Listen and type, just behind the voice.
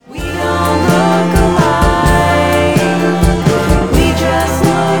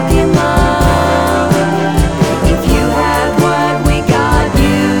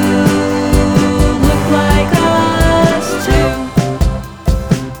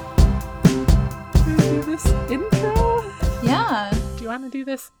intro? Yeah. Do you want to do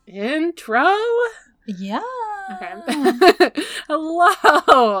this intro? Yeah. Okay.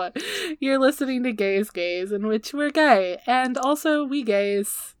 Hello! You're listening to Gays Gays, in which we're gay, and also we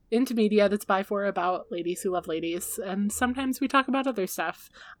gays into media that's by, for, about ladies who love ladies, and sometimes we talk about other stuff.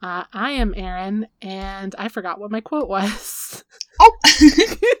 I am Erin, and I forgot what my quote was. Oh!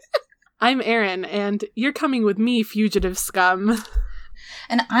 I'm Erin, and you're coming with me, fugitive scum.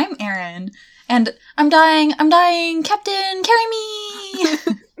 And I'm Erin, and I'm dying, Captain, carry me!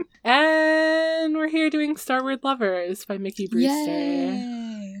 And we're here doing Star Wars Lovers by Mickey Brewster.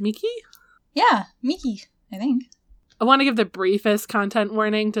 Yay. Mickey? Yeah, Mickey, I think. I want to give the briefest content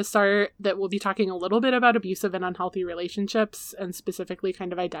warning to start that we'll be talking a little bit about abusive and unhealthy relationships and specifically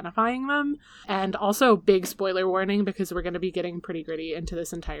kind of identifying them. And also big spoiler warning because we're going to be getting pretty gritty into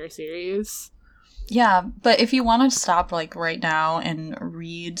this entire series. Yeah, but if you want to stop right now and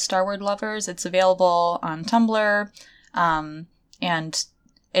read Star Wars Lovers, it's available on Tumblr, and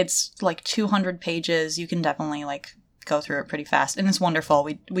it's 200 pages. You can definitely go through it pretty fast, and it's wonderful.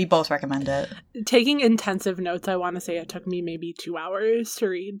 We both recommend it. Taking intensive notes, I want to say it took me maybe 2 hours to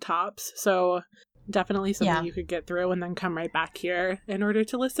read tops, so definitely something you could get through and then come right back here in order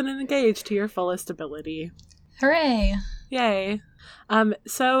to listen and engage to your fullest ability. Hooray! Yay!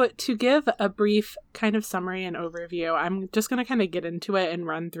 So to give a brief kind of summary and overview, I'm just going to kind of get into it and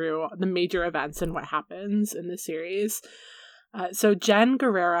run through the major events and what happens in the series. So Jen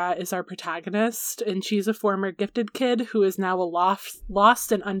Guerrera is our protagonist, and she's a former gifted kid who is now a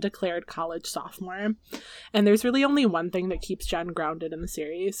lost and undeclared college sophomore. And there's really only one thing that keeps Jen grounded in the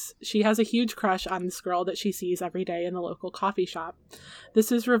series. She has a huge crush on this girl that she sees every day in the local coffee shop.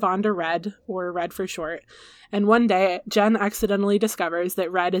 This is Ravonda Red, or Red for short. And one day, Jen accidentally discovers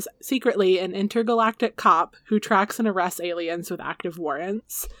that Red is secretly an intergalactic cop who tracks and arrests aliens with active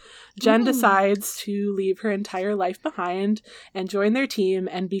warrants. Jen decides to leave her entire life behind and join their team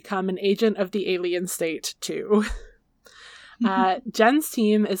and become an agent of the alien state, too. Jen's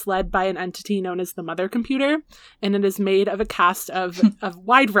team is led by an entity known as the Mother Computer, and it is made of a cast of a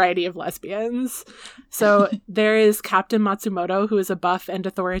wide variety of lesbians. So there is Captain Matsumoto, who is a buff and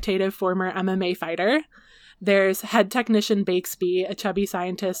authoritative former MMA fighter. There's head technician Bakesby, a chubby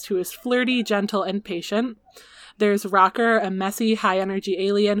scientist who is flirty, gentle, and patient. There's Rocker, a messy, high-energy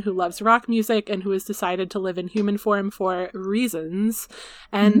alien who loves rock music and who has decided to live in human form for reasons.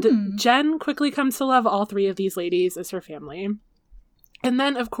 And Jen quickly comes to love all three of these ladies as her family. And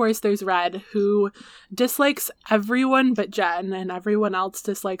then, of course, there's Red, who dislikes everyone but Jen, and everyone else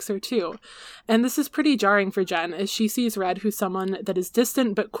dislikes her too. And this is pretty jarring for Jen, as she sees Red, who's someone that is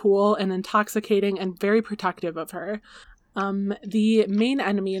distant but cool and intoxicating and very protective of her. The main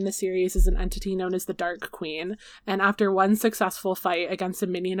enemy in the series is an entity known as the Dark Queen, and after one successful fight against a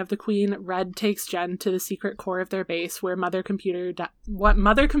minion of the Queen, Red takes Jen to the secret core of their base where Mother Computer's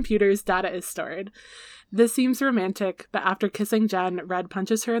data is stored. This seems romantic, but after kissing Jen, Red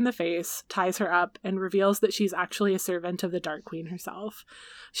punches her in the face, ties her up, and reveals that she's actually a servant of the Dark Queen herself.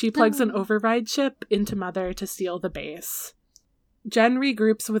 She plugs an override chip into Mother to steal the base. Jen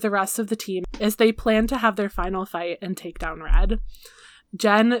regroups with the rest of the team as they plan to have their final fight and take down Red.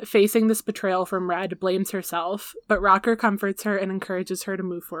 Jen, facing this betrayal from Red, blames herself, but Rocker comforts her and encourages her to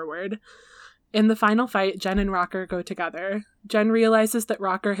move forward. In the final fight, Jen and Rocker go together. Jen realizes that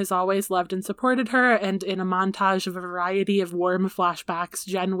Rocker has always loved and supported her, and in a montage of a variety of warm flashbacks,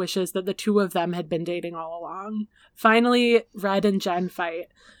 Jen wishes that the two of them had been dating all along. Finally, Red and Jen fight.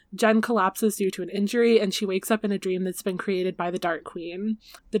 Jen collapses due to an injury, and she wakes up in a dream that's been created by the Dark Queen.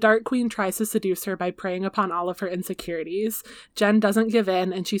 The Dark Queen tries to seduce her by preying upon all of her insecurities. Jen doesn't give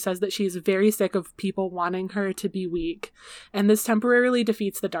in, and she says that she's very sick of people wanting her to be weak. And this temporarily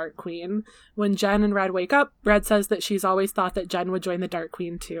defeats the Dark Queen. When Jen and Red wake up, Red says that she's always thought that Jen would join the Dark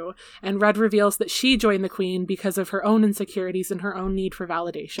Queen too. And Red reveals that she joined the Queen because of her own insecurities and her own need for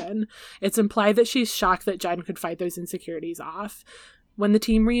validation. It's implied that she's shocked that Jen could fight those insecurities off. When the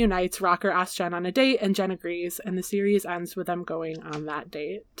team reunites, Rocker asks Jen on a date, and Jen agrees, and the series ends with them going on that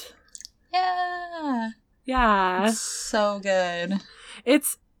date. Yeah. Yeah. It's so good.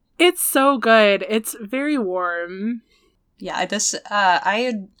 It's so good. It's very warm. Yeah, this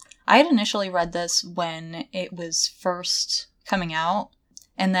I had initially read this when it was first coming out,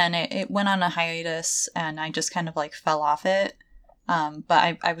 and then it went on a hiatus, and I just kind of fell off it.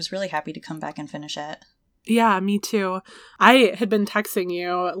 But I was really happy to come back and finish it. Yeah, me too. I had been texting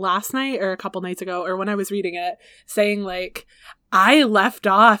you last night or a couple nights ago, or when I was reading it, saying I left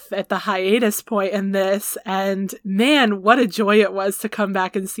off at the hiatus point in this, and man, what a joy it was to come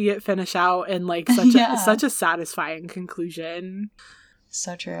back and see it finish out in such a satisfying conclusion.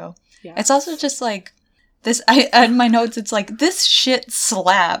 So true. Yeah. It's also just I in my notes it's like, this shit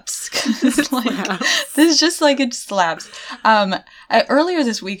slaps. 'Cause, like, Slaps. this is just like, it slaps. Earlier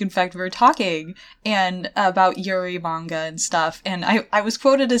this week, in fact, we were talking and about Yuri manga and stuff, and I was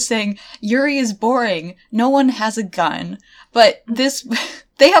quoted as saying, Yuri is boring, no one has a gun. But this,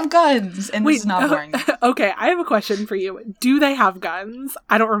 they have guns, and this is not boring. Okay, I have a question for you. Do they have guns?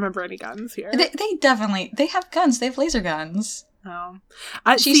 I don't remember any guns here. They definitely, they have guns, they have laser guns. Oh.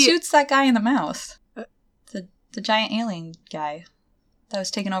 She shoots that guy in the mouth. The giant alien guy that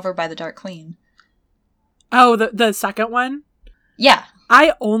was taken over by the Dark Queen. Oh, the second one? Yeah.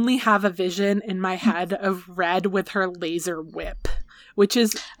 I only have a vision in my head of Red with her laser whip, which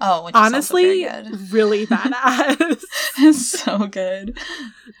is honestly really badass. It's so good.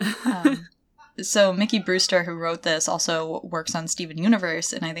 So Mickey Brewster, who wrote this, also works on Steven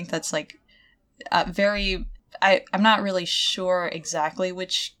Universe, and I think that's like very... I'm not really sure exactly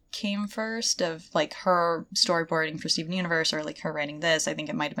which came first, of like her storyboarding for Steven Universe or like her writing this. I think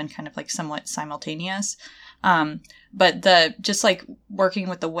it might have been kind of like somewhat simultaneous. But just like working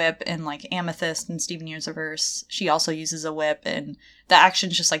with the whip in like Amethyst and Steven Universe, she also uses a whip, and the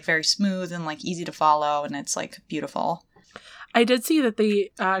action's just like very smooth and like easy to follow, and it's like beautiful. I did see that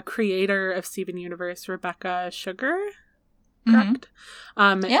the creator of Steven Universe, Rebecca Sugar, correct?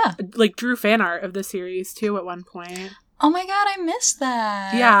 Mm-hmm. Like drew fan art of the series too at one point. Oh my god, I missed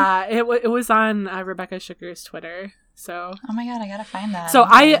that. Yeah, it was on Rebecca Sugar's Twitter. So, oh my god, I gotta find that. So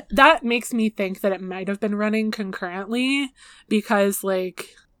that makes me think that it might have been running concurrently, because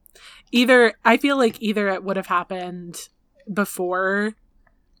like I feel like either it would have happened before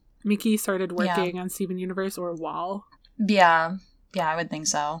Mickey started working on Steven Universe or while. Yeah, I would think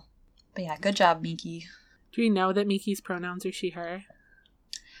so. But yeah, good job, Miki. Do you know that Miki's pronouns are she, her?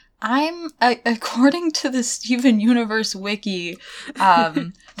 According to the Steven Universe wiki,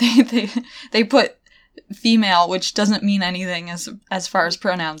 they put female, which doesn't mean anything as far as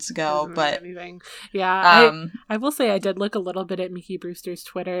pronouns go, but anything. Yeah, I will say I did look a little bit at Mickey Brewster's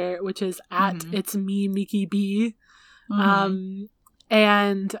Twitter, which is at It's Me Mickey B. And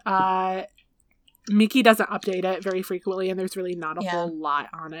Mickey doesn't update it very frequently, and there's really not a whole lot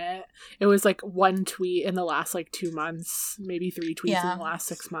on it. It was like one tweet in the last like 2 months, maybe 3 tweets in the last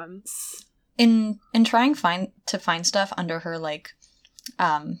 6 months. In trying to find stuff under her like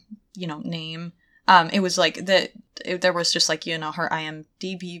name, it was like there was just like, her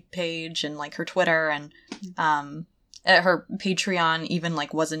IMDb page and like her Twitter, and her Patreon even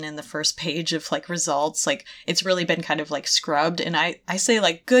like wasn't in the first page of like results. Like, it's really been kind of like scrubbed, and I say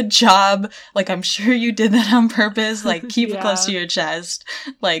like, good job, like I'm sure you did that on purpose, like keep it close to your chest,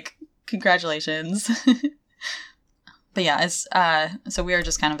 like congratulations. But yeah, it's so we are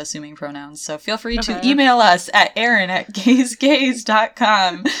just kind of assuming pronouns, so feel free to email us at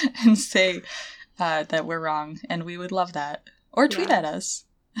Erin@gaysgays.com and say that we're wrong, and we would love that, or tweet at us.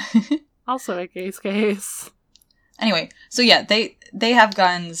 Also at gaysgays. Anyway, so yeah, they have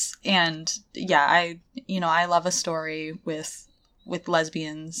guns, and yeah, I love a story with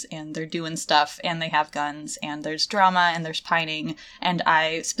lesbians, and they're doing stuff, and they have guns, and there's drama, and there's pining, and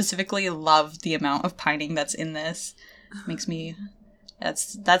I specifically love the amount of pining that's in this. Makes me,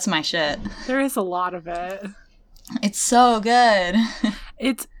 that's my shit. There is a lot of it. It's so good.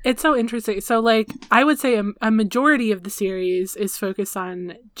 It's so interesting. So, like, I would say a majority of the series is focused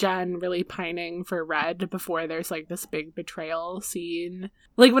on Jen really pining for Red before there's, like, this big betrayal scene.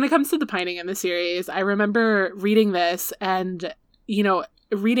 Like, when it comes to the pining in the series, I remember reading this and,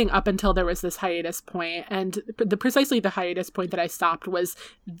 reading up until there was this hiatus point, and precisely the hiatus point that I stopped was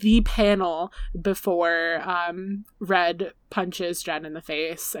the panel before Red punches Jen in the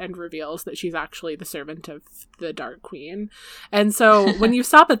face and reveals that she's actually the servant of the Dark Queen. And so when you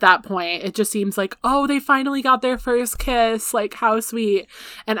stop at that point, it just seems like, oh, they finally got their first kiss, like how sweet.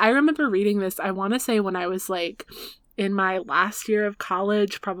 And I remember reading this, I want to say when I was like in my last year of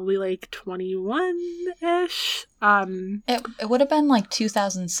college, probably like 21-ish. It would have been like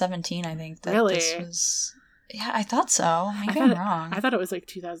 2017, I think. That really? This was... Yeah, I thought so. Maybe I'm wrong. I thought it was like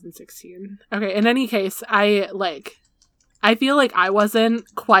 2016. Okay, in any case, I feel like I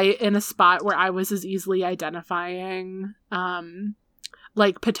wasn't quite in a spot where I was as easily identifying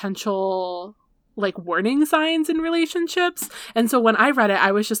like potential like warning signs in relationships. And so when I read it,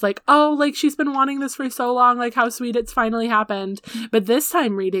 I was just like, oh, like she's been wanting this for so long, like how sweet it's finally happened. But this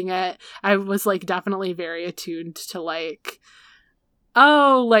time reading it, I was like definitely very attuned to like,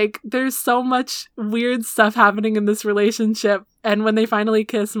 oh, like there's so much weird stuff happening in this relationship. And when they finally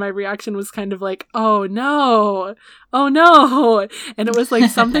kiss, my reaction was kind of like, oh no. And it was like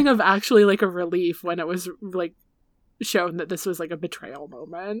something of actually like a relief when it was like shown that this was like a betrayal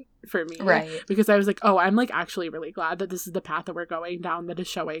moment for me. Right. Because I was like, oh, I'm like actually really glad that this is the path that we're going down, that is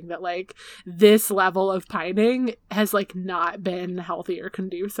showing that like this level of pining has like not been healthy or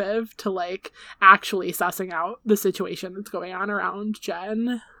conducive to like actually sussing out the situation that's going on around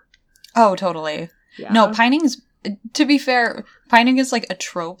Jen. Oh, totally. Yeah. No, pining's, to be fair, pining is like a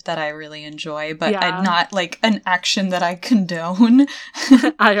trope that I really enjoy, but not like an action that I condone.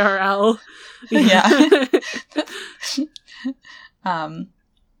 IRL. Yeah.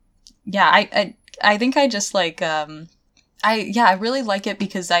 I think I just like, I really like it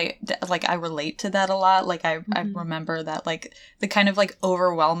because I relate to that a lot. Like I remember that like the kind of like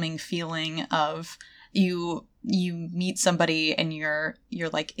overwhelming feeling of you meet somebody and you're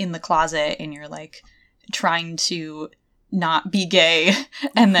like in the closet and you're like trying to not be gay,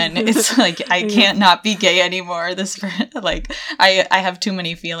 and then it's like I can't not be gay anymore. This like I have too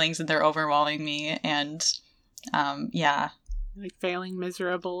many feelings and they're overwhelming me, and like failing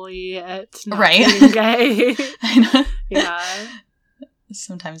miserably at not right being gay. I know. Yeah.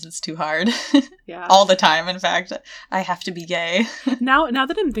 Sometimes it's too hard. Yeah. All the time, in fact. I have to be gay. Now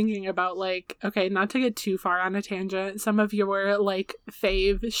that I'm thinking about, like, okay, not to get too far on a tangent, some of your, like,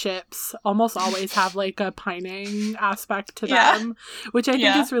 fave ships almost always have, like, a pining aspect to them, which I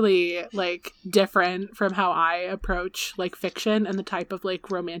think is really, like, different from how I approach, like, fiction and the type of, like,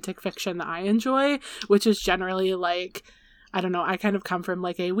 romantic fiction that I enjoy, which is generally, like, I don't know, I kind of come from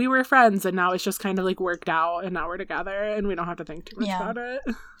like we were friends and now it's just kind of like worked out and now we're together and we don't have to think too much about it.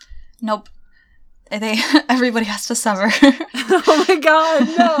 Nope. Everybody has to suffer. Oh my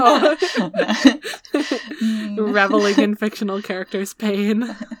god, no. Reveling in fictional characters' pain.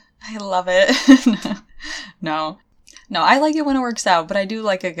 I love it. No, I like it when it works out, but I do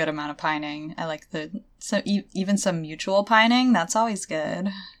like a good amount of pining. I like even some mutual pining. That's always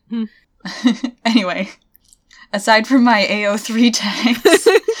good. Anyway. Aside from my AO3 tags,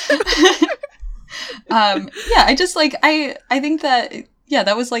 I just like, I think that,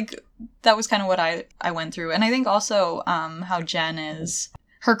 that was kind of what I went through. And I think also how Jen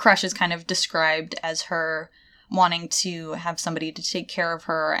her crush is kind of described as her wanting to have somebody to take care of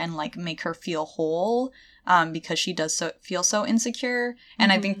her and like make her feel whole because she does feel so insecure.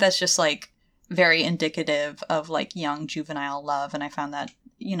 And I think that's just like very indicative of like young juvenile love. And I found that,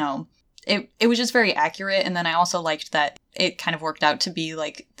 it was just very accurate, and then I also liked that it kind of worked out to be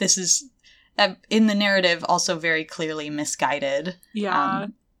like, this is, in the narrative, also very clearly misguided. Yeah.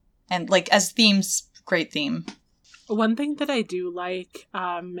 And like, as themes, great theme. One thing that I do like,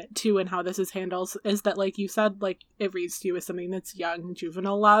 too, and how this is handled, is that, like you said, like, it reads to you as something that's young,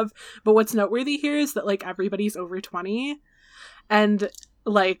 juvenile love, but what's noteworthy here is that, like, everybody's over 20, and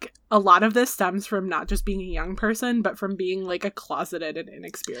like a lot of this stems from not just being a young person, but from being like a closeted and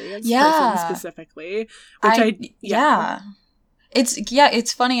inexperienced person specifically. Which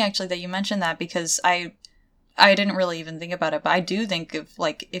it's funny actually that you mentioned that, because I didn't really even think about it, but I do think of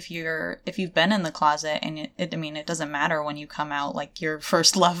like if you've been in the closet and it doesn't matter when you come out, like your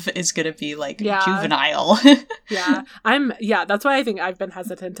first love is gonna be like juvenile. That's why I think I've been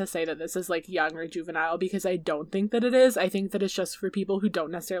hesitant to say that this is like young or juvenile, because I don't think that it is. I think that it's just for people who don't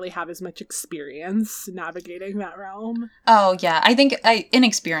necessarily have as much experience navigating that realm. Oh yeah, I think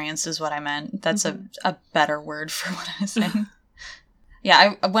inexperienced is what I meant. That's a better word for what I was saying.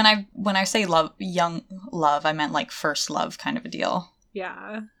 Yeah, when I say love, young love, I meant like first love kind of a deal.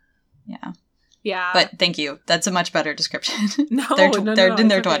 Yeah. Yeah. Yeah. But thank you. That's a much better description. No, they're in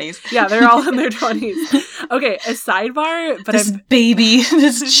their 20s. Yeah, they're all in their 20s. Okay, a sidebar, but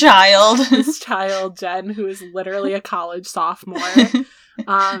this child, Jen, who is literally a college sophomore.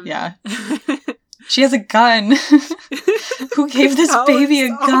 Yeah. She has a gun. Who gave this baby a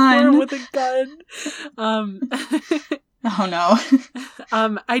gun? With a gun. Oh no.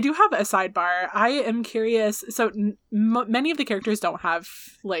 I do have a sidebar. I am curious. So many of the characters don't have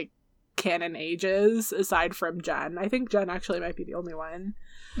like canon ages aside from Jen. I think Jen actually might be the only one.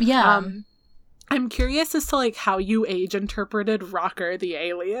 Yeah. I'm curious as to like how you age interpreted Rocker the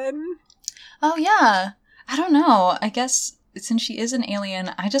alien. Oh yeah. I don't know. I guess since she is an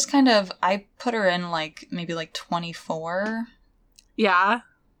alien, I put her in like maybe like 24. Yeah.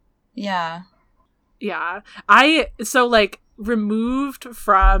 Yeah. Yeah. So like removed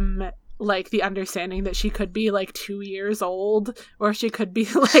from like the understanding that she could be like 2 years old, or she could be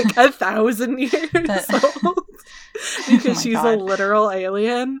like 1,000 years old because she's a literal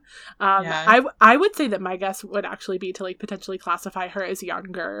alien. I would say that my guess would actually be to like potentially classify her as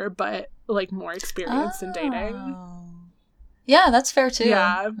younger, but like more experienced in dating. Yeah, that's fair too.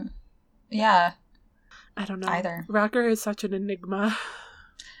 Yeah. I don't know. Either. Rocker is such an enigma.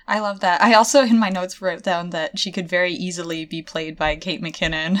 I love that. I also, in my notes, wrote down that she could very easily be played by Kate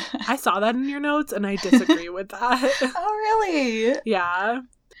McKinnon. I saw that in your notes, and I disagree with that. Oh, really? Yeah.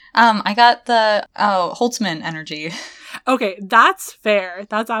 I got the Holtzman energy. Okay, that's fair.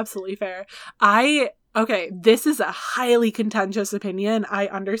 That's absolutely fair. Okay, this is a highly contentious opinion. I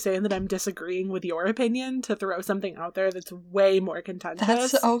understand that I'm disagreeing with your opinion to throw something out there that's way more contentious.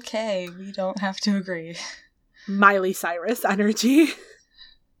 That's okay. We don't have to agree. Miley Cyrus energy.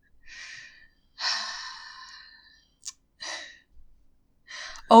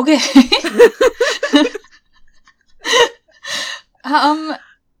 Okay.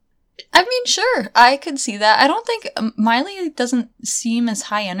 I mean, sure, I could see that. I don't think Miley doesn't seem as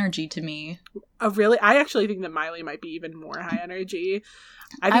high energy to me. Oh, really? I actually think that Miley might be even more high energy.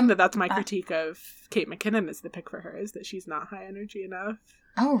 I think that's my critique of Kate McKinnon is the pick for her, is that she's not high energy enough.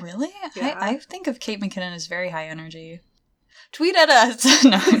 Oh, really? Yeah. I think of Kate McKinnon as very high energy. Tweet at us.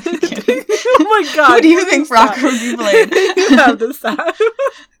 No, I'm kidding. Oh my god. Who do you think Rocker would be played? You have to stop.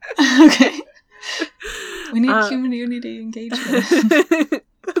 Okay. We need community engagement.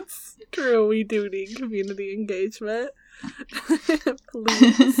 That's true. We do need community engagement.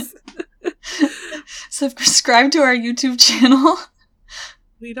 Please. Subscribe to our YouTube channel.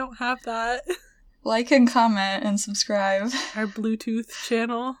 We don't have that. Like and comment and subscribe. Our Bluetooth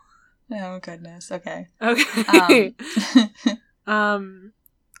channel. Oh, goodness. Okay. Okay.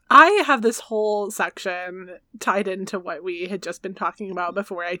 I have this whole section tied into what we had just been talking about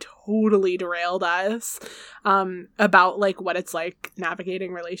before I totally derailed us, about like what it's like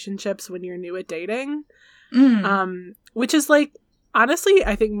navigating relationships when you're new at dating. Which is like, honestly,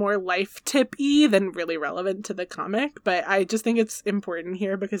 I think more life tip-y than really relevant to the comic, but I just think it's important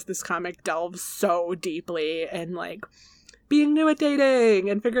here because this comic delves so deeply in like being new at dating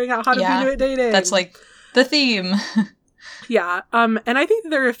and figuring out how to be new at dating. That's like the theme. Yeah, and I think that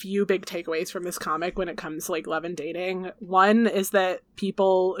there are a few big takeaways from this comic when it comes to, like, love and dating. One is that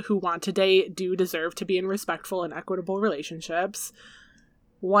people who want to date do deserve to be in respectful and equitable relationships.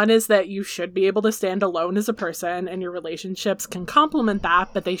 One is that you should be able to stand alone as a person, and your relationships can complement that,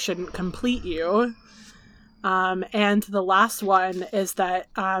 but they shouldn't complete you. And the last one is that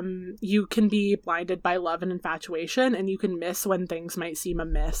you can be blinded by love and infatuation, and you can miss when things might seem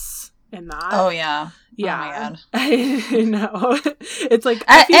amiss. In that. Oh, yeah. Yeah. Oh, my God. I know. It's like...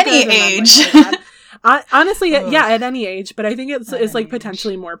 At any age. Honestly, yeah, at any age. But I think it's like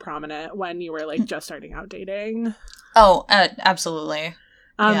potentially more prominent when you were like just starting out dating. Oh, absolutely.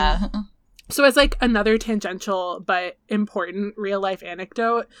 Yeah. So as like another tangential but important real life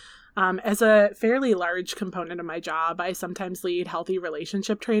anecdote, as a fairly large component of my job, I sometimes lead healthy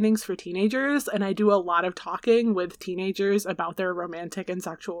relationship trainings for teenagers, and I do a lot of talking with teenagers about their romantic and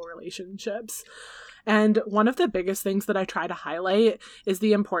sexual relationships. And one of the biggest things that I try to highlight is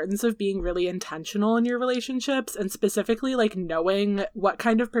the importance of being really intentional in your relationships, and specifically like knowing what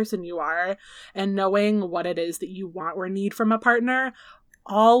kind of person you are and knowing what it is that you want or need from a partner,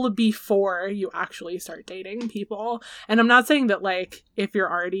 all before you actually start dating people. And I'm not saying that like if you're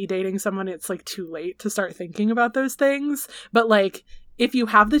already dating someone it's like too late to start thinking about those things, but like if you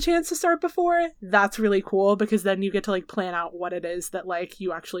have the chance to start before, that's really cool because then you get to like plan out what it is that like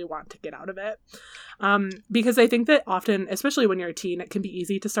you actually want to get out of it. Because I think that often, especially when you're a teen, it can be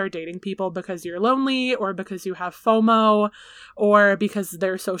easy to start dating people because you're lonely or because you have FOMO or because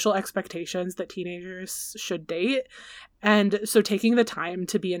there are social expectations that teenagers should date. And so taking the time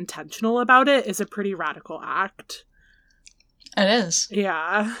to be intentional about it is a pretty radical act. It is.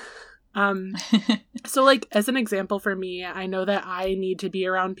 Yeah. So like as an example for me, I know that I need to be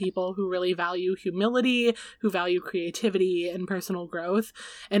around people who really value humility, who value creativity and personal growth.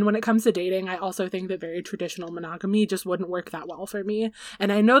 And when it comes to dating, I also think that very traditional monogamy just wouldn't work that well for me.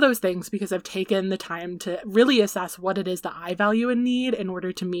 And I know those things because I've taken the time to really assess what it is that I value and need in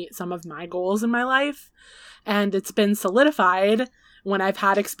order to meet some of my goals in my life. And it's been solidified when I've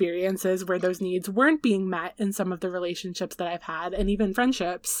had experiences where those needs weren't being met in some of the relationships that I've had and even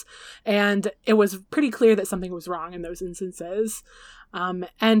friendships. And it was pretty clear that something was wrong in those instances.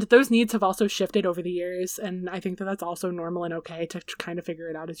 And those needs have also shifted over the years. And I think that that's also normal and okay to kind of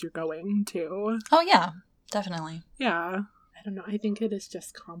figure it out as you're going too. Oh, yeah, definitely. Yeah. I don't know. I think it is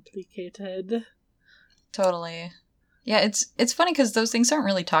just complicated. Totally. Yeah, it's funny because those things aren't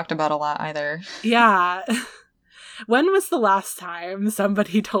really talked about a lot either. Yeah. When was the last time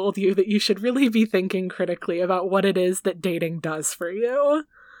somebody told you that you should really be thinking critically about what it is that dating does for you?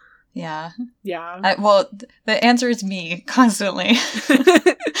 Yeah. Yeah. Well, the answer is me, constantly.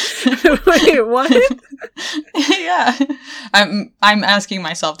 Wait, what? Yeah. I'm asking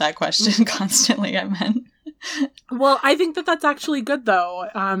myself that question constantly, I meant. Well, I think that that's actually good, though.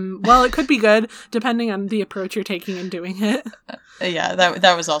 Well, it could be good, depending on the approach you're taking in doing it. Yeah,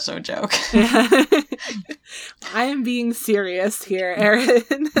 that was also a joke. I am being serious here, Erin.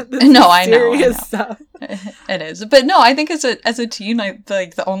 No, I know. Stuff. It is. But no, I think as a teen,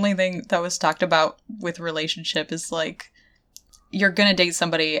 the only thing that was talked about with relationship is, like, you're gonna date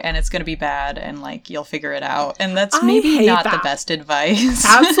somebody and it's gonna be bad and, like, you'll figure it out. And that's maybe not the best advice.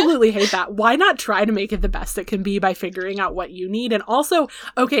 Absolutely hate that. Why not try to make it the best it can be by figuring out what you need? And also,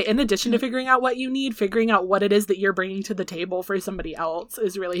 okay, in addition to figuring out what you need, figuring out what it is that you're bringing to the table for somebody else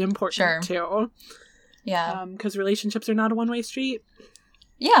is really important too. Yeah. Because relationships are not a one-way street.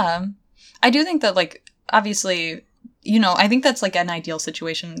 Yeah. I do think that, like, obviously, you know, I think that's, like, an ideal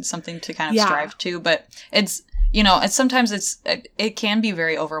situation, something to kind of strive to, but it's, you know, sometimes it can be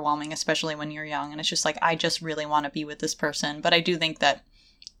very overwhelming, especially when you're young, and it's just like, I just really want to be with this person. But I do think that,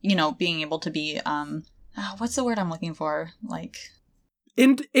 you know, being able to be, what's the word I'm looking for? Like,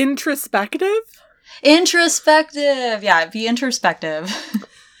 introspective? Introspective! Yeah, be introspective.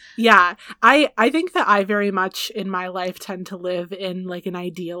 Yeah, I think that I very much in my life tend to live in, like, an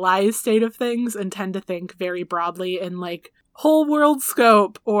idealized state of things and tend to think very broadly in, like, whole world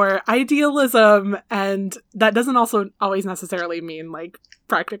scope or idealism, and that doesn't also always necessarily mean, like,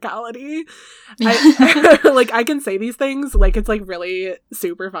 practicality. I can say these things like it's, like, really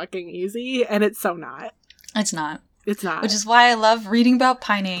super fucking easy, and it's so not. It's not. It's not. Which is why I love reading about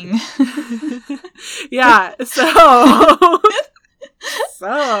pining. Yeah, so...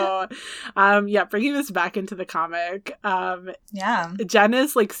 bringing this back into the comic, Jen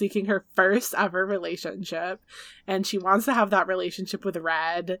is, like, seeking her first ever relationship, and she wants to have that relationship with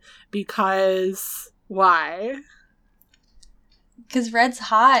Red because why? Because Red's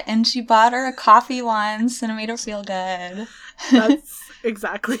hot, and she bought her a coffee once, and it made her feel good. That's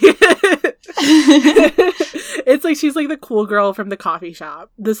exactly it. It's like she's, like, the cool girl from the coffee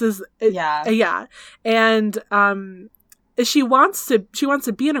shop. This is and she wants to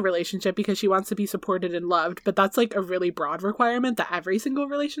be in a relationship because she wants to be supported and loved, but that's, like, a really broad requirement that every single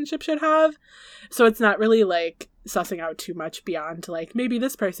relationship should have. So it's not really, like, sussing out too much beyond, like, maybe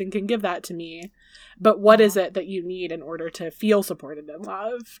this person can give that to me, but what is it that you need in order to feel supported and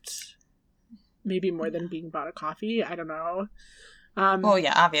loved? Maybe more than being bought a coffee. I don't know. Well,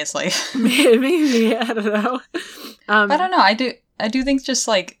 yeah, obviously. maybe I don't know. I don't know. I do think, just,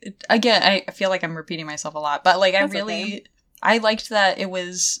 like, again, I feel like I'm repeating myself a lot, but, like, I liked that it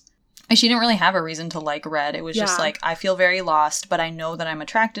was, she didn't really have a reason to like Red. It was just like, I feel very lost, but I know that I'm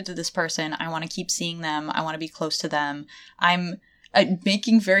attracted to this person. I want to keep seeing them. I want to be close to them. I'm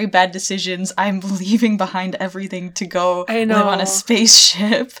making very bad decisions. I'm leaving behind everying to go live on a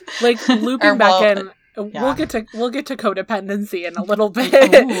spaceship. Like, looping back in. Yeah. We'll get to codependency in a little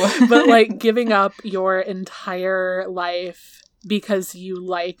bit. But, like, giving up your entire life because you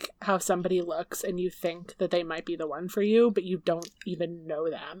like how somebody looks and you think that they might be the one for you, but you don't even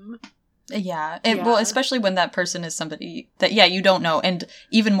know them. Yeah. Well, especially when that person is somebody that, you don't know. And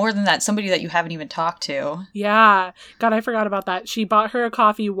even more than that, somebody that you haven't even talked to. Yeah. God, I forgot about that. She bought her a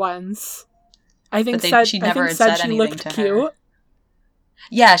coffee once. I think she never said she anything looked to cute. Her.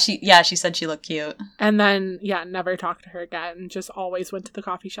 Yeah, she said she looked cute. And then, never talked to her again. Just always went to the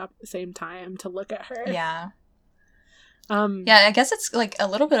coffee shop at the same time to look at her. Yeah. I guess it's, like, a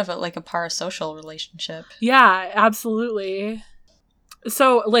little bit of a parasocial relationship. Yeah, absolutely.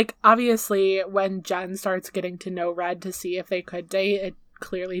 So, like, obviously, when Jen starts getting to know Red to see if they could date, it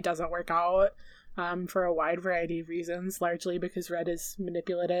clearly doesn't work out for a wide variety of reasons, largely because Red is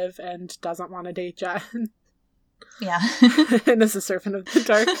manipulative and doesn't want to date Jen. Yeah. And is a servant of the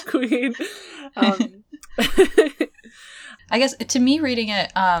Dark Queen. I guess, to me, reading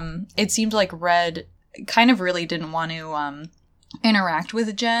it, it seemed like Red kind of really didn't want to interact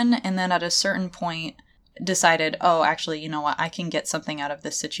with Jen, and then at a certain point decided, oh, actually, you know what, I can get something out of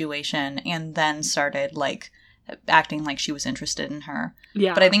this situation, and then started, like, acting like she was interested in her.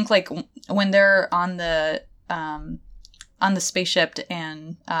 Yeah. But I think, like, when they're on the spaceship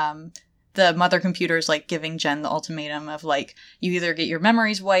and the mother computer's, like, giving Jen the ultimatum of, like, you either get your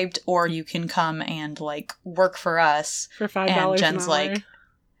memories wiped or you can come and, like, work for us. For $5 and Jen's an hour. Like,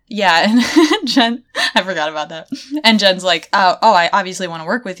 yeah, and Jen, I forgot about that. And Jen's like, oh, I obviously want to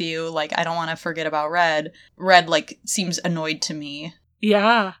work with you. Like, I don't want to forget about Red. Red, like, seems annoyed to me.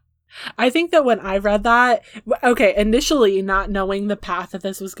 Yeah. I think that when I read that, okay, initially not knowing the path that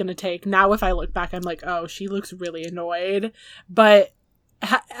this was going to take, now if I look back, I'm like, oh, she looks really annoyed. But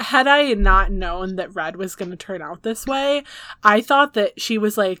had I not known that Red was going to turn out this way, I thought that she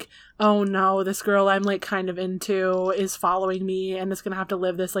was like, oh no, this girl I'm like kind of into is following me and is going to have to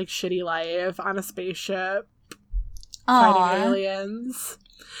live this like shitty life on a spaceship fighting aliens.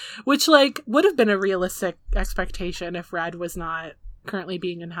 Which like would have been a realistic expectation if Red was not currently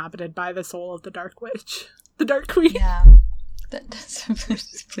being inhabited by the soul of the Dark Witch. The Dark Queen. Yeah.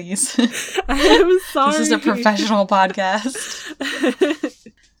 Please. I'm sorry. This is a professional podcast.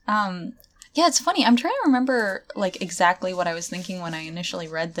 Yeah, it's funny. I'm trying to remember like exactly what I was thinking when I initially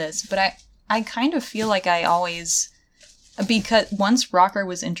read this, but I kind of feel like I always, because once Rocker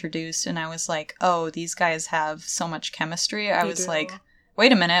was introduced and I was like, oh, these guys have so much chemistry, I was like,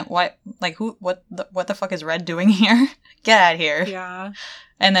 wait a minute, what the fuck is Red doing here? Get out of here. Yeah.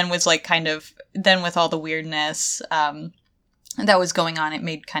 And then was like kind of, then with all the weirdness that was going on, it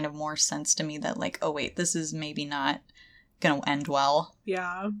made kind of more sense to me that like, oh wait, this is maybe not gonna end well.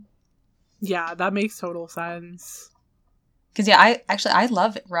 Yeah. Yeah, that makes total sense. Because yeah, I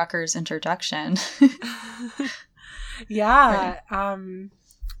love Rocker's introduction. Yeah.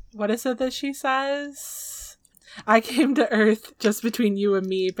 What is it that she says? I came to Earth just between you and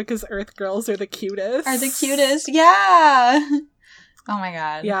me because Earth girls are the cutest. Yeah. Oh my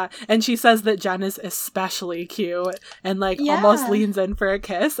god. Yeah. And she says that Jen is especially cute and like almost leans in for a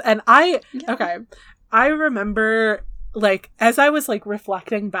kiss. And I remember like as I was like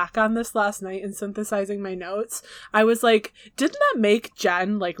reflecting back on this last night and synthesizing my notes, I was like, didn't that make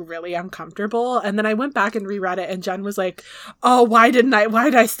Jen like really uncomfortable? And then I went back and reread it and Jen was like, oh, why did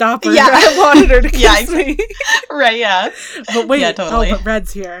I stop her? Yeah. I wanted her to kiss me. Right, yeah. But wait, yeah, totally. but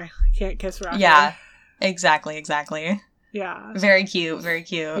Red's here. Can't kiss Rocker. Yeah. Exactly. Yeah. Very cute.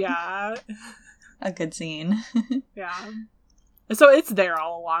 Yeah. A good scene. Yeah. So it's there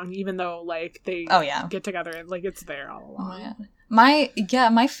all along, even though like they get together and like it's there all along. Oh,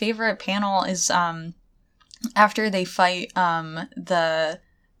 my favorite panel is after they fight the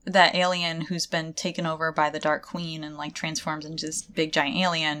alien who's been taken over by the Dark Queen and like transforms into this big giant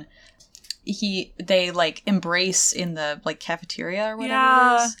alien. They like embrace in the like cafeteria or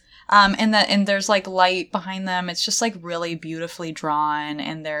whatever it is. And there's like light behind them. It's just like really beautifully drawn,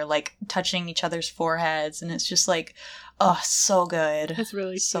 and they're like touching each other's foreheads, and it's just like, oh, so good. It's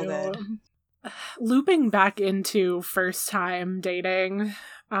really so cute. good. Looping back into first time dating,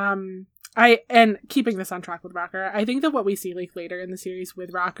 and keeping this on track with Rocker, I think that what we see like later in the series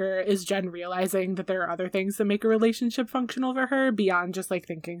with Rocker is Jen realizing that there are other things that make a relationship functional for her beyond just like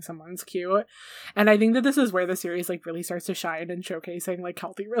thinking someone's cute. And I think that this is where the series like really starts to shine in showcasing like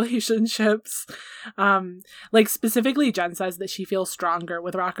healthy relationships. Like specifically Jen says that she feels stronger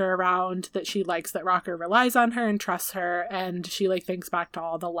with Rocker around, that she likes that Rocker relies on her and trusts her, and she like thinks back to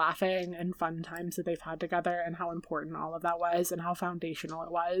all the laughing and fun times that they've had together and how important all of that was and how foundational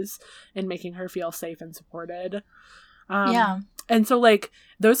it was in making her feel safe and supported. And so like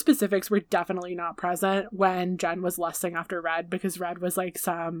those specifics were definitely not present when Jen was lusting after Red, because Red was like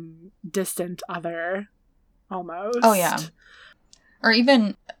some distant other almost. Oh yeah. Or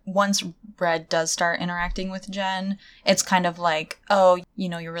even once Red does start interacting with Jen, it's kind of like, oh, you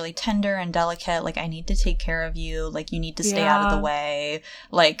know, you're really tender and delicate, like I need to take care of you, like you need to stay out of the way,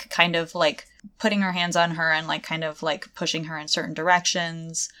 like kind of like putting her hands on her and like kind of like pushing her in certain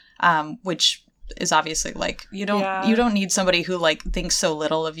directions, which is obviously like you don't need somebody who like thinks so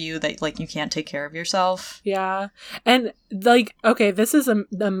little of you that like you can't take care of yourself. Yeah. And like, okay, this is a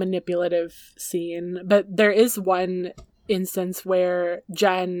manipulative scene, but there is one instance where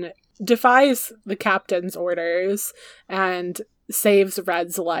Jen defies the captain's orders and saves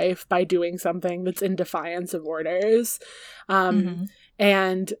Red's life by doing something that's in defiance of orders.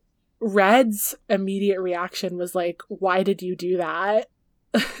 And Red's immediate reaction was like, why did you do that?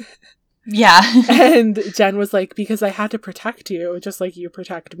 Yeah. And Jen was like, because I had to protect you, just like you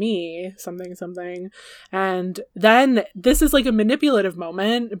protect me, something. And then this is like a manipulative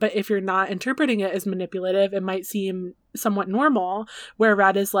moment, but if you're not interpreting it as manipulative, it might seem somewhat normal, where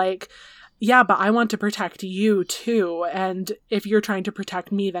Red is like, yeah, but I want to protect you too. And if you're trying to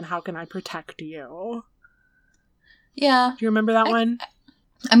protect me, then how can I protect you? Yeah. Do you remember that one?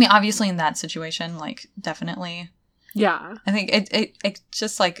 I mean, obviously in that situation, like, definitely. Yeah. I think it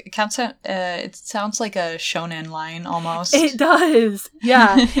just, like, it sounds like a shonen line, almost. It does.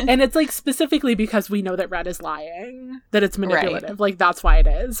 Yeah. And it's, like, specifically because we know that Red is lying, that it's manipulative. Right. Like, that's why it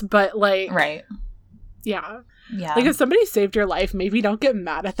is. But, like... Right. Yeah. Yeah. Like, if somebody saved your life, maybe don't get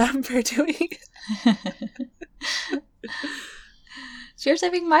mad at them for doing it. So you're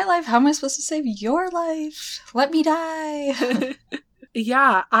saving my life. How am I supposed to save your life? Let me die.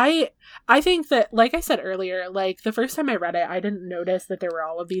 Yeah, I I think that, like I said earlier, like, the first time I read it, I didn't notice that there were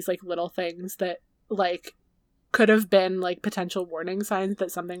all of these, like, little things that, like, could have been, like, potential warning signs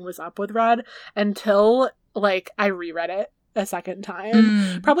that something was up with Red until, like, I reread it a second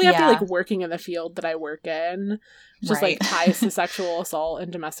time. Probably after, like, working in the field that I work in, just, like, ties to sexual assault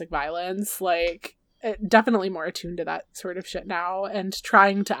and domestic violence. Like, definitely more attuned to that sort of shit now and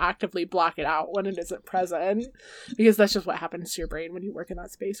trying to actively block it out when it isn't present, because that's just what happens to your brain when you work in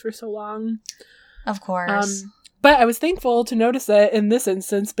that space for so long. Of course. But I was thankful to notice it in this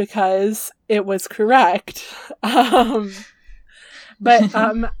instance because it was correct. But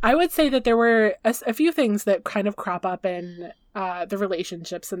I would say that there were a few things that kind of crop up in the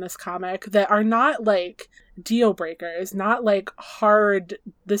relationships in this comic that are not, like, deal breakers, not, like, hard,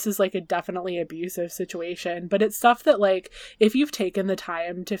 this is, like, a definitely abusive situation, but it's stuff that, like, if you've taken the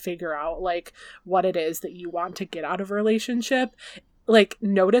time to figure out, like, what it is that you want to get out of a relationship, like,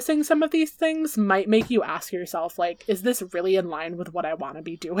 noticing some of these things might make you ask yourself, like, is this really in line with what I want to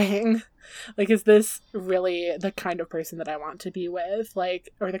be doing? Like, is this really the kind of person that I want to be with? Like,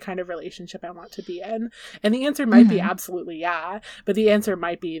 or the kind of relationship I want to be in? And the answer might be absolutely yeah, but the answer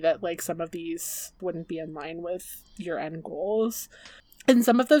might be that, like, some of these wouldn't be in line with your end goals. And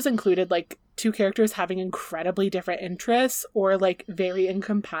some of those included, like, two characters having incredibly different interests or, like, very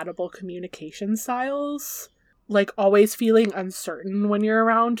incompatible communication styles. Like, always feeling uncertain when you're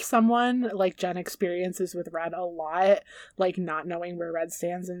around someone, like Jen experiences with Red a lot, like, not knowing where Red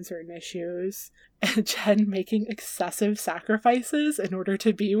stands in certain issues. And Jen making excessive sacrifices in order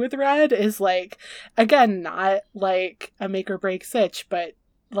to be with Red is, like, again, not, like, a make or break sitch, but,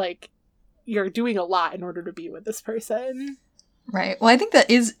 like, you're doing a lot in order to be with this person. Right. Well, I think that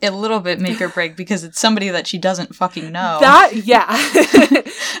is a little bit make or break because it's somebody that she doesn't fucking know. That, yeah.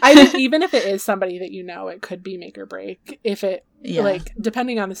 I think even if it is somebody that you know, it could be make or break if it, like,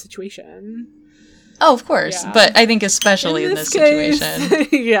 depending on the situation. Oh, of course. Yeah. But I think especially in this situation.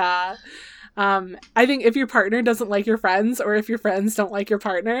 Yeah. I think if your partner doesn't like your friends or if your friends don't like your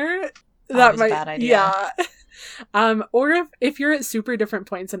partner, that might, a bad idea. Yeah. Or if you're at super different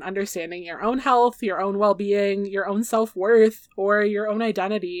points in understanding your own health, your own well-being, your own self-worth, or your own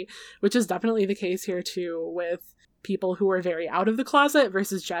identity, which is definitely the case here too with people who are very out of the closet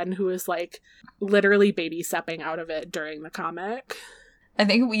versus Jen, who is, like, literally baby stepping out of it during the comic. I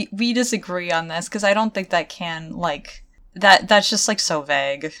think we disagree on this because I don't think that can, like, that's just, like, so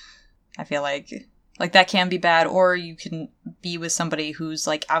vague. I feel like that can be bad, or you can be with somebody who's,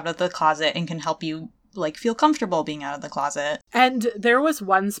 like, out of the closet and can help you, like, feel comfortable being out of the closet. And there was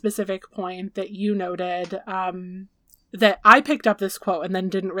one specific point that you noted that I picked up this quote and then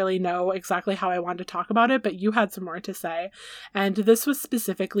didn't really know exactly how I wanted to talk about it, but you had some more to say. And this was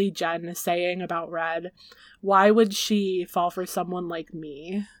specifically Jen saying about Red, why would she fall for someone like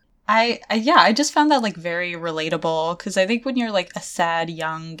me? I just found that, like, very relatable, because I think when you're, like, a sad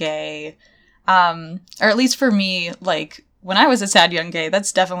young gay, or at least for me, like, when I was a sad young gay,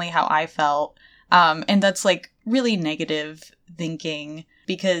 that's definitely how I felt. And that's, like, really negative thinking,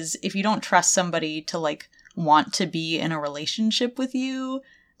 because if you don't trust somebody to, like, want to be in a relationship with you,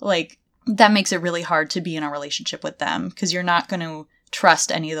 like, that makes it really hard to be in a relationship with them, because you're not going to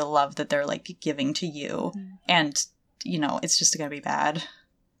trust any of the love that they're, like, giving to you. And, you know, it's just going to be bad.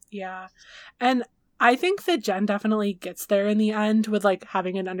 Yeah. And I think that Jen definitely gets there in the end with, like,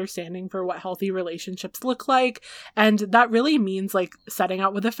 having an understanding for what healthy relationships look like. And that really means, like, setting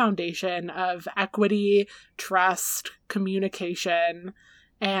out with a foundation of equity, trust, communication,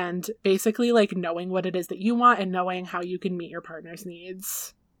 and basically, like, knowing what it is that you want and knowing how you can meet your partner's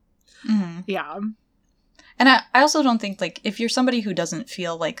needs. Mm-hmm. Yeah. And I also don't think, like, if you're somebody who doesn't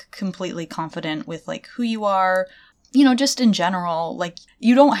feel, like, completely confident with, like, who you are, you know, just in general, like,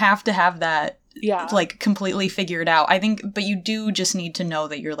 you don't have to have that, like, completely figured out. I think, but you do just need to know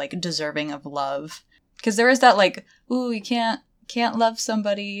that you're, like, deserving of love. Because there is that, like, ooh, you can't love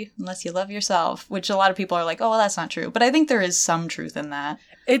somebody unless you love yourself, which a lot of people are like, oh, well, that's not true. But I think there is some truth in that.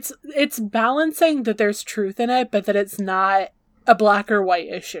 It's balancing that there's truth in it, but that it's not a black or white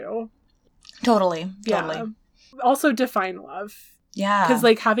issue. Totally. Yeah. Also define love. Yeah. Because,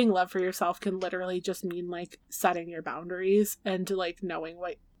 like, having love for yourself can literally just mean, like, setting your boundaries and, like, knowing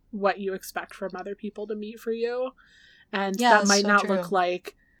what you expect from other people to meet for you. And that might not look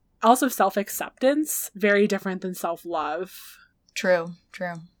like... Also, self-acceptance, very different than self-love. True.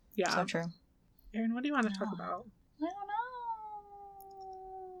 Yeah. So true. Erin, what do you want to talk about? I don't know.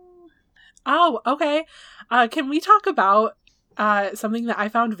 Oh, okay. Can we talk about something that I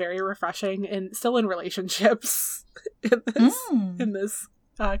found very refreshing in relationships in this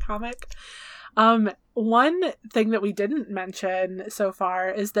comic? One thing that we didn't mention so far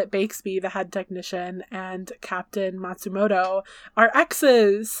is that Bakesby, the head technician, and Captain Matsumoto are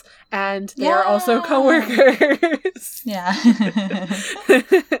exes, and they are also co-workers. Yeah.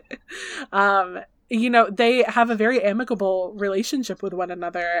 They have a very amicable relationship with one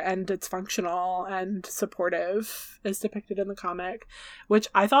another, and it's functional and supportive, as depicted in the comic, which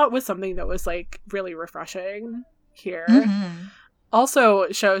I thought was something that was, like, really refreshing here. Mm-hmm.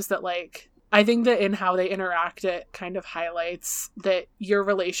 Also shows that, like, I think that in how they interact, it kind of highlights that your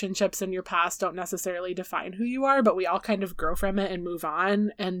relationships in your past don't necessarily define who you are, but we all kind of grow from it and move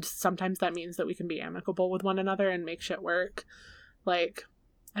on. And sometimes that means that we can be amicable with one another and make shit work. Like,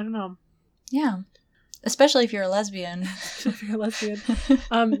 I don't know. Yeah. Especially if you're a lesbian. If you're a lesbian.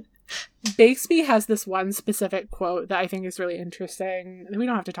 Bakesby has this one specific quote that I think is really interesting. We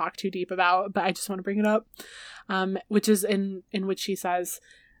don't have to talk too deep about, but I just want to bring it up. Which is in which she says,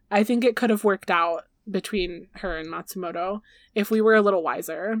 I think it could have worked out between her and Matsumoto if we were a little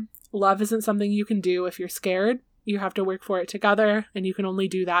wiser. Love isn't something you can do if you're scared. You have to work for it together, and you can only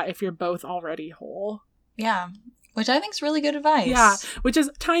do that if you're both already whole. Yeah, which I think is really good advice. Yeah, which is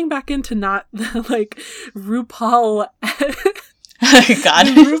tying back into not the, like, RuPaul... God.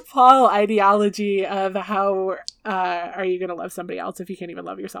 RuPaul ideology of how are you going to love somebody else if you can't even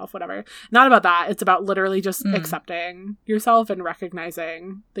love yourself, whatever. Not about that. It's about literally just accepting yourself and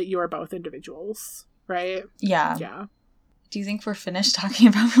recognizing that you are both individuals, right? Yeah. Yeah. Do you think we're finished talking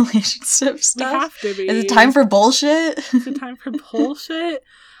about relationship stuff? We have to be. Is it time for bullshit? Is it time for bullshit?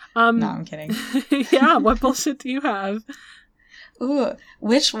 No, I'm kidding. Yeah, what bullshit do you have? Ooh,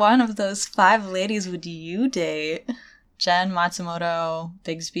 which one of those 5 ladies would you date? Jen, Matsumoto,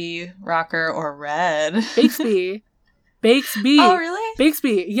 Bigsby, Rocker, or Red? Bakesby. Oh, really?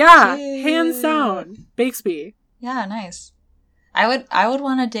 Bakesby. Yeah. Cute. Hands down. Bakesby. Yeah, nice. I would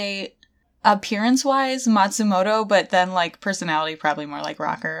want to date, appearance-wise, Matsumoto, but then, like, personality, probably more like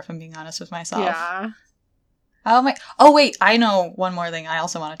Rocker, if I'm being honest with myself. Yeah. Oh, wait, I know one more thing I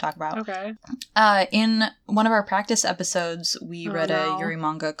also want to talk about. Okay. In one of our practice episodes, we read a Yuri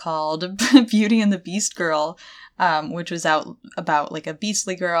manga called Beauty and the Beast Girl, which was about, like, a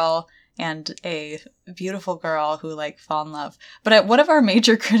beastly girl and a beautiful girl who, like, fall in love. But one of our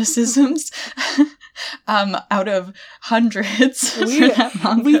major criticisms, out of hundreds for that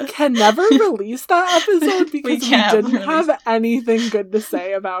manga... We can never release that episode because we didn't have anything good to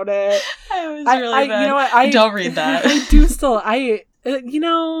say about it. It was really bad. You know what? Don't read that. I do still... it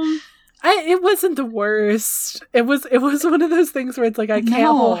wasn't the worst. It was one of those things where it's like, I can't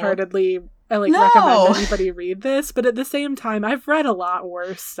wholeheartedly... recommend anybody read this, but at the same time, I've read a lot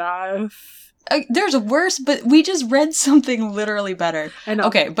worse stuff. There's worse, but we just read something literally better. I know.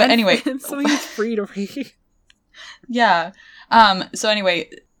 Okay, but anyway. Something is free to read. Yeah. So anyway,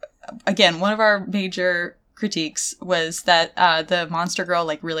 again, one of our major critiques was that the monster girl,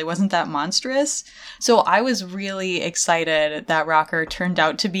 like, really wasn't that monstrous. So I was really excited that Rocker turned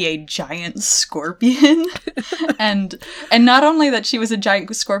out to be a giant scorpion. and not only that she was a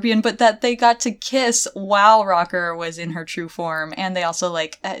giant scorpion, but that they got to kiss while Rocker was in her true form. And they also,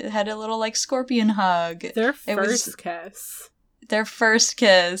 like, had a little, like, scorpion hug. Their first kiss. Their first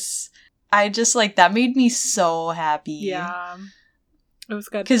kiss. I just, like, that made me so happy. Yeah. It was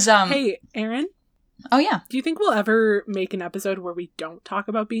good. 'Cause, hey, Erin? Oh, yeah. Do you think we'll ever make an episode where we don't talk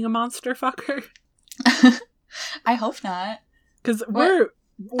about being a monster fucker? I hope not. Because we're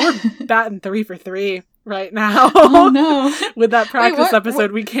batting 3 for 3 right now. Oh, no. With that practice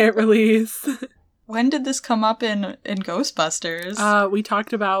episode we can't release. When did this come up in Ghostbusters? We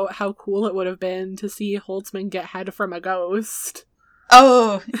talked about how cool it would have been to see Holtzman get head from a ghost.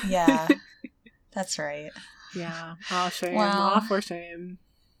 Oh, yeah. That's right. Yeah. Oh, shame. Well, Oh, for shame.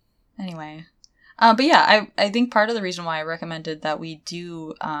 Anyway. But yeah, I think part of the reason why I recommended that we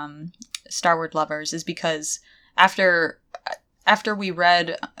do Star Wars Lovers is because after we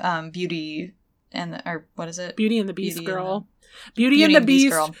read Beauty and or what is it? Beauty and the Beast Girl. Beauty and the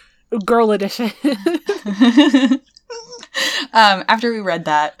Beast Girl edition. After we read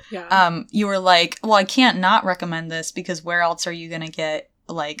that, yeah. You were like, well, I can't not recommend this because where else are you going to get,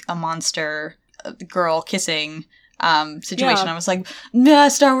 like, a monster girl kissing situation? I was like, nah,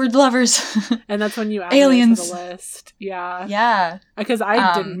 Star Wars Lovers. And that's when you added Aliens it to the list. Yeah. Yeah. Because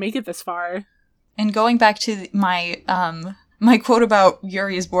I didn't make it this far. And going back to my my quote about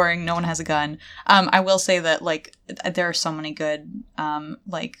Yuri is boring, no one has a gun, I will say that, like, there are so many good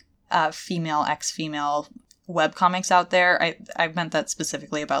female ex-female webcomics out there. I meant that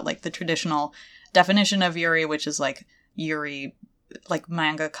specifically about, like, the traditional definition of Yuri, which is, like, Yuri like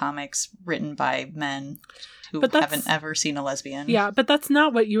manga comics written by men who But that's- haven't ever seen a lesbian. Yeah, but that's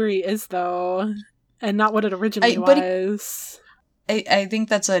not what Yuri is, though. And not what it originally but was. I think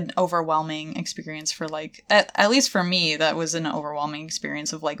that's an overwhelming experience for, like, at least for me, that was an overwhelming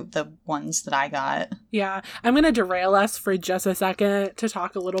experience of, like, the ones that I got. Yeah, I'm going to derail us for just a second to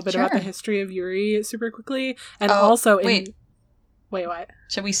talk a little bit about the Sure. history of Yuri super quickly. And Oh, also in... wait. Wait, what?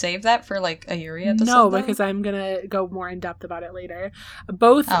 Should we save that for, like, a Yuri episode? No, though? because I'm going to go more in depth about it later.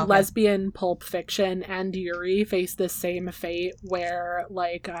 Both Oh, okay. lesbian pulp fiction and Yuri face the same fate where,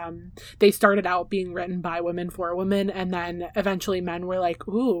 like, they started out being written by women for women, and then eventually men were like,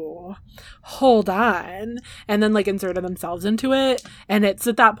 ooh, hold on, and then, like, inserted themselves into it. And it's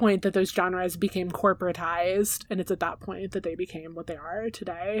at that point that those genres became corporatized, and it's at that point that they became what they are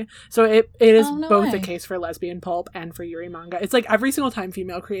today. So it is Oh, no both way. the case for lesbian pulp and for Yuri manga. It's like every single time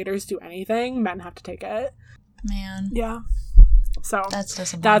female creators do anything, men have to take it. Man, Yeah. So that's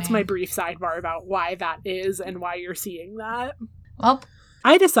disappointing. that's my brief sidebar about why that is and why you're seeing that. Well,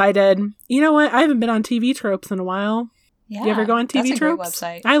 I decided, you know what? I haven't been on TV Tropes in a while. yeah. You ever go on TV that's a Tropes?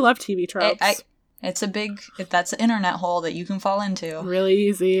 great website. I love TV Tropes. It's a big, that's an internet hole that you can fall into. Really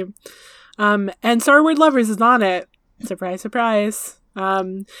easy. And Star Wars Lovers is on it. Surprise, surprise.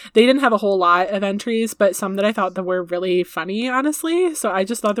 They didn't have a whole lot of entries, but some that I thought that were really funny, honestly. So I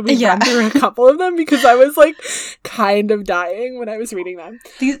just thought that we'd Yeah. run through a couple of them because I was like kind of dying when I was reading them.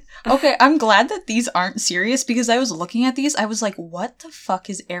 Okay, I'm glad that these aren't serious because I was looking at these, I was like, what the fuck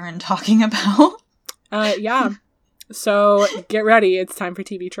is Aaron talking about? Yeah. So get ready. It's time for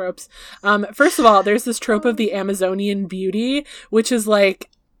TV tropes. First of all, there's this trope of the Amazonian beauty, which is like,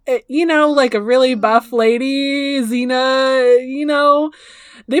 you know, like a really buff lady, Xena, you know,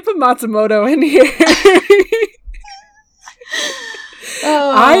 they put Matsumoto in here.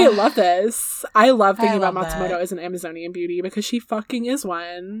 Oh. I love this. I love thinking about love Matsumoto that. as an Amazonian beauty because she fucking is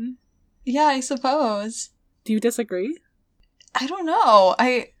one. Yeah, I suppose. Do you disagree? I don't know.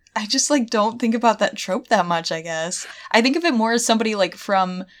 I just, like, don't think about that trope that much, I guess. I think of it more as somebody, like,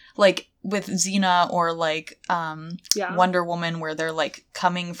 from, like, with Xena or, like, Yeah. Wonder Woman, where they're, like,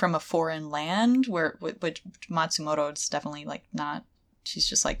 coming from a foreign land, which Matsumoto is definitely, like, not. She's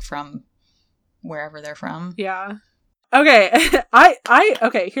just, like, from wherever they're from. Yeah. Okay.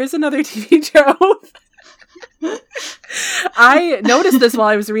 Okay, here's another TV trope. I noticed this while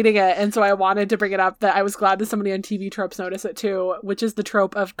I was reading it, and so I wanted to bring it up that I was glad that somebody on TV Tropes noticed it too, which is the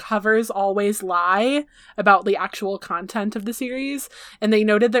trope of covers always lie about the actual content of the series. And they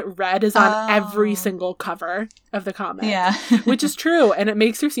noted that Red is on every Oh. single cover of the comic. Yeah. Which is true, and it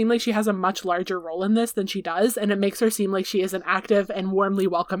makes her seem like she has a much larger role in this than she does, and it makes her seem like she is an active and warmly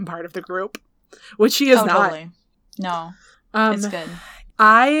welcome part of the group, which she is not. Totally. No, it's good.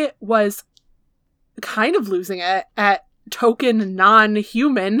 I was kind of losing it at token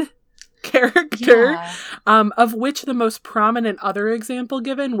non-human character, Yeah. of which the most prominent other example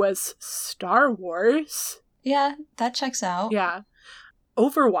given was Star Wars. Yeah, that checks out. Yeah.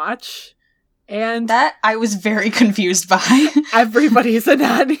 Overwatch. And That I was very confused by. everybody's a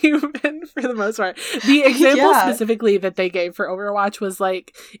non-human for the most part. The example Yeah. specifically that they gave for Overwatch was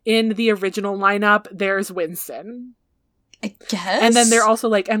like, in the original lineup, there's Winston. I guess. And then they're also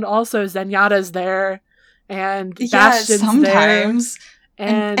like, and also Zenyatta's there, and yeah, Bastion's sometimes. there,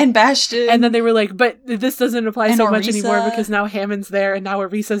 And Bastion. and then they were like, but this doesn't apply And so much Orisa. anymore because now Hammond's there and now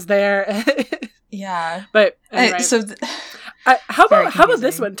Orisa's there. yeah. But anyway. So how very about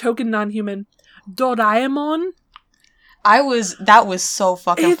this confusing. one? Token non-human, Doraemon. that was so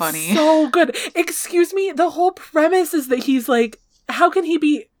fucking It's funny. so good. Excuse me, the whole premise is that he's like, how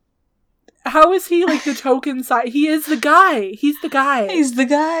is he like the token side? He is the guy. He's the guy. He's the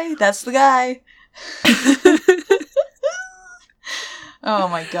guy. That's the guy. Oh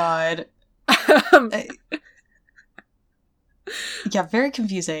my god. Yeah, very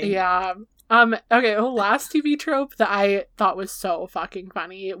confusing. Yeah. Okay, the last TV trope that I thought was so fucking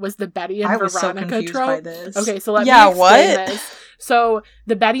funny was the Betty and I was so Veronica confused trope. by this. Okay, so let Yeah, me explain what? this. So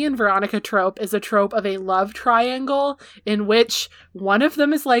the Betty and Veronica trope is a trope of a love triangle in which one of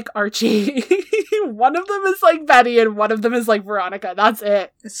them is like Archie, one of them is like Betty, and one of them is like Veronica. That's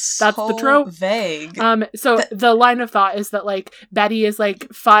it. It's That's the so trope. vague. So the line of thought is that like Betty is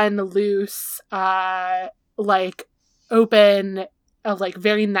like fun, loose, like open, like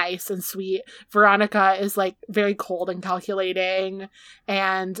very nice and sweet. Veronica is like very cold and calculating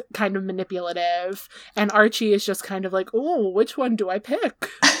and kind of manipulative. And Archie is just kind of like, oh, which one do I pick?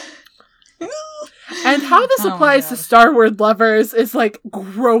 And how this Oh my applies to God. Star Wars lovers is like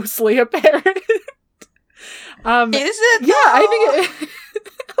grossly apparent. Is it? Yeah, I though? think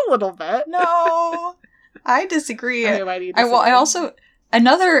it, a little bit. No. I disagree. Okay, why do you disagree? I also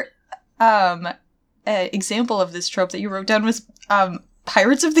another example of this trope that you wrote down was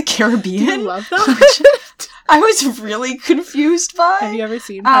Pirates of the Caribbean. Do you love that? I was really confused by. Have you ever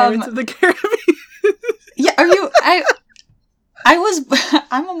seen Pirates of the Caribbean? Yeah, are you?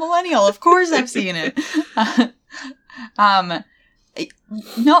 I'm a millennial. Of course, I've seen it.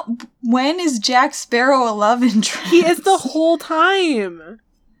 No. When is Jack Sparrow a love interest? He is the whole time.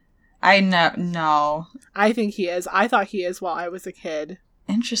 I know. No. I think he is. I thought he is while I was a kid.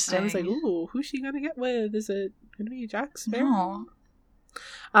 Interesting. I was like, ooh, who's she gonna get with? Is it gonna be Jack Sparrow? No.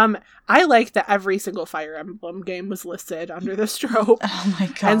 I like that every single Fire Emblem game was listed under this trope. Oh my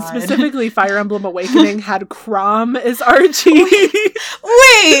god. And specifically Fire Emblem Awakening had Chrom as Archie.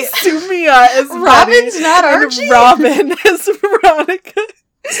 Wait! Sumia as Robin's Betty, not Archie? and Robin as Veronica.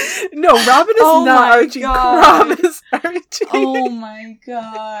 No, Robin is Oh not my Archie. God. Chrom is Archie. Oh my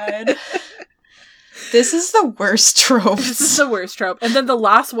god. This is the worst trope. This is the worst trope. And then the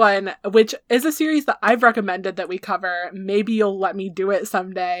last one, which is a series that I've recommended that we cover, maybe you'll let me do it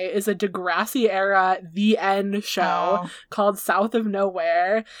someday, is a Degrassi era The End show called South of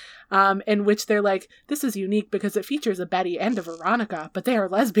Nowhere, in which they're like, this is unique because it features a Betty and a Veronica, but they are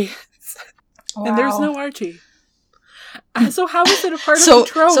lesbians. Wow. And there's no Archie. So how is it a part of the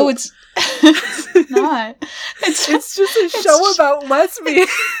trope? So it's not. It's just a show about lesbians.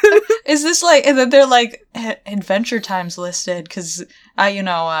 Is this like, and then they're like, Adventure Time's listed because,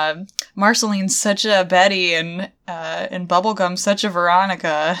 Marceline's such a Betty and Bubblegum's such a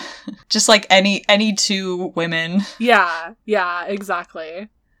Veronica. Just like any two women. Yeah, exactly.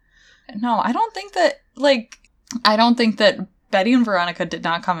 No, I don't think that Betty and Veronica did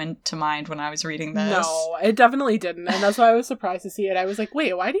not come into mind when I was reading this. No, it definitely didn't, and that's why I was surprised to see it. I was like,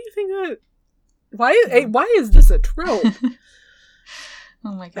 wait, why do you think that? Why is this a trope?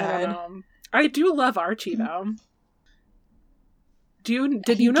 Oh my god. I do love Archie though.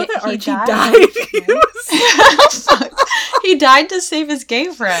 Did you know that Archie died? He died to save his gay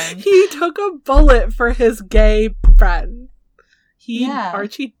friend. He took a bullet for his gay friend.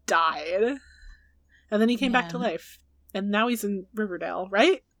 Archie died. And then he came back to life. And now he's in Riverdale,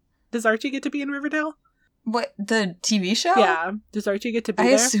 right? Does Archie get to be in Riverdale? What, the TV show? Yeah. Does Archie get to be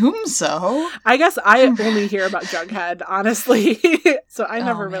there? I assume so. I guess I only hear about Jughead, honestly. So I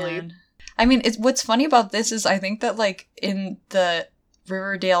never really... I mean, what's funny about this is I think that, like, in the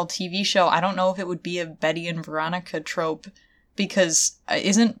Riverdale TV show, I don't know if it would be a Betty and Veronica trope, because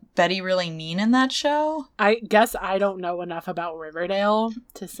isn't Betty really mean in that show? I guess I don't know enough about Riverdale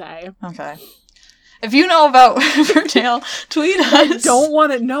to say. Okay. If you know about Riverdale, tweet us. I don't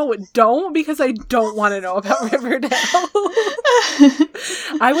want to know. Don't, because I don't want to know about Riverdale.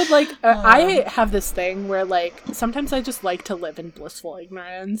 I would like... I have this thing where, like, sometimes I just like to live in blissful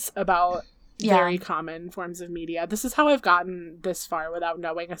ignorance about very common forms of media. This is how I've gotten this far without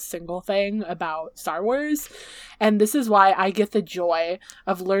knowing a single thing about Star Wars. And this is why I get the joy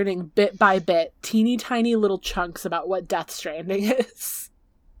of learning bit by bit, teeny tiny little chunks about what Death Stranding is.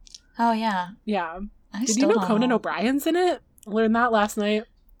 Oh, yeah. Yeah. Did you know Conan O'Brien's in it? I learned that last night.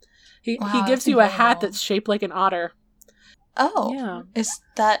 He gives you a hat that's shaped like an otter. Oh. Yeah. Is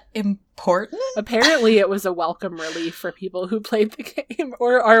that important? Apparently it was a welcome relief for people who played the game,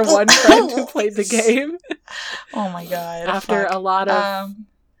 or our one friend who played the game. Oh my god. After a lot of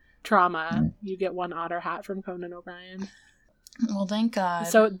trauma, you get one otter hat from Conan O'Brien. Well, thank God.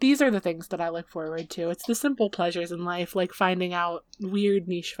 So these are the things that I look forward to. It's the simple pleasures in life, like finding out weird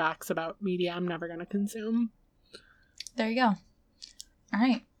niche facts about media I'm never going to consume. There you go. All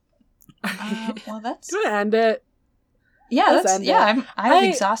right. Well, that's... Do you want to end it? Yeah, I'm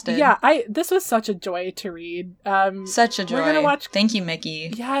exhausted. Yeah, this was such a joy to read. Such a joy. We're gonna watch... Thank you,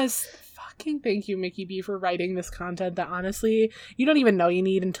 Mickey. Yes. Fucking thank you, Mickey B, for writing this content that honestly, you don't even know you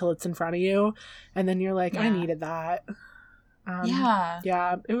need until it's in front of you. And then you're like, I needed that.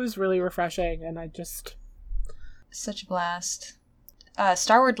 Yeah, it was really refreshing, and I just... Such a blast.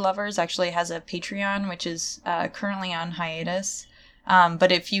 Star Wars Lovers actually has a Patreon, which is currently on hiatus.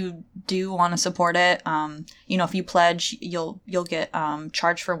 But if you do want to support it, if you pledge, you'll get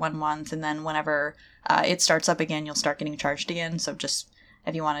charged for 1 month, and then whenever it starts up again, you'll start getting charged again. So just,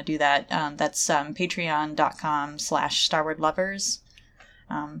 if you want to do that, that's patreon.com/Star Wars Lovers.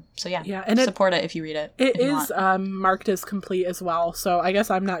 So and support it if you read it. It is marked as complete as well, so I guess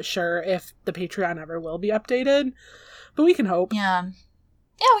I'm not sure if the Patreon ever will be updated, but we can hope. Yeah,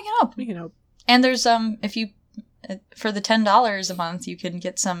 we can hope. And there's if you for the $10 a month, you can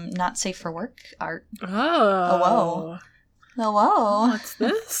get some not safe for work art. Oh, whoa! What's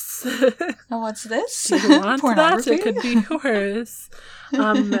this? What's this? Do you want that? It could be yours.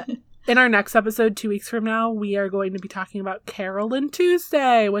 in our next episode 2 weeks from now, we are going to be talking about Carol and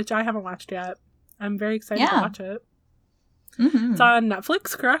Tuesday, which I haven't watched yet. I'm very excited to watch it. Mm-hmm. It's on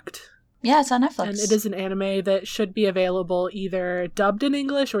Netflix, correct? Yeah, it's on Netflix. And it is an anime that should be available either dubbed in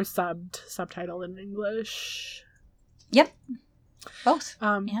English or subtitled in English. Yep. Both.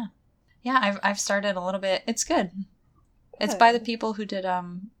 Yeah. Yeah, I've started a little bit. It's good. It's by the people who did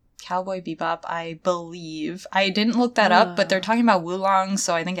Cowboy Bebop, I believe. I didn't look that up, but they're talking about Wulong,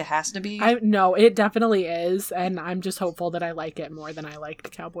 so I think it has to be. No, it definitely is, and I'm just hopeful that I like it more than I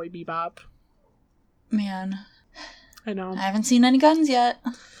liked Cowboy Bebop. Man. I know. I haven't seen any guns yet.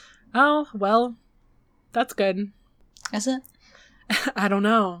 Oh, well, that's good. Is it? I don't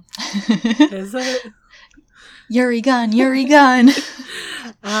know. Is it? Yuri gun, Yuri gun.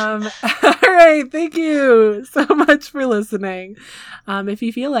 All right, thank you so much for listening. If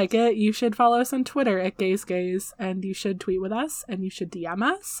you feel like it, you should follow us on Twitter at GazeGaze, and you should tweet with us, and you should DM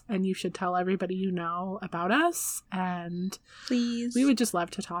us, and you should tell everybody you know about us, and please, we would just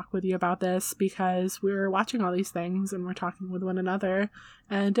love to talk with you about this, because we're watching all these things, and we're talking with one another,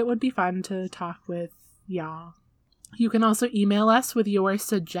 and it would be fun to talk with y'all. You can also email us with your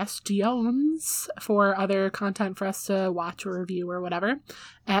suggestions for other content for us to watch or review or whatever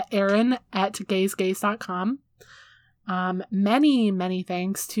at Erin@gazegaze.com. Many, many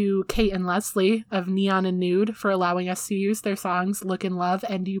thanks to Kate and Leslie of Neon and Nude for allowing us to use their songs Look in Love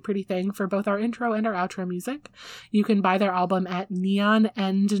and You Pretty Thing for both our intro and our outro music. You can buy their album at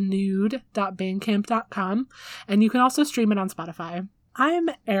neonandnude.bandcamp.com, and you can also stream it on Spotify. I'm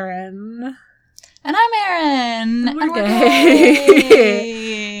Erin. And I'm Erin. And we're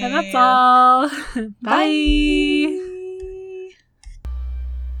gay. And that's all. Bye.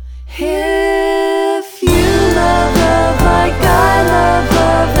 If you love like I love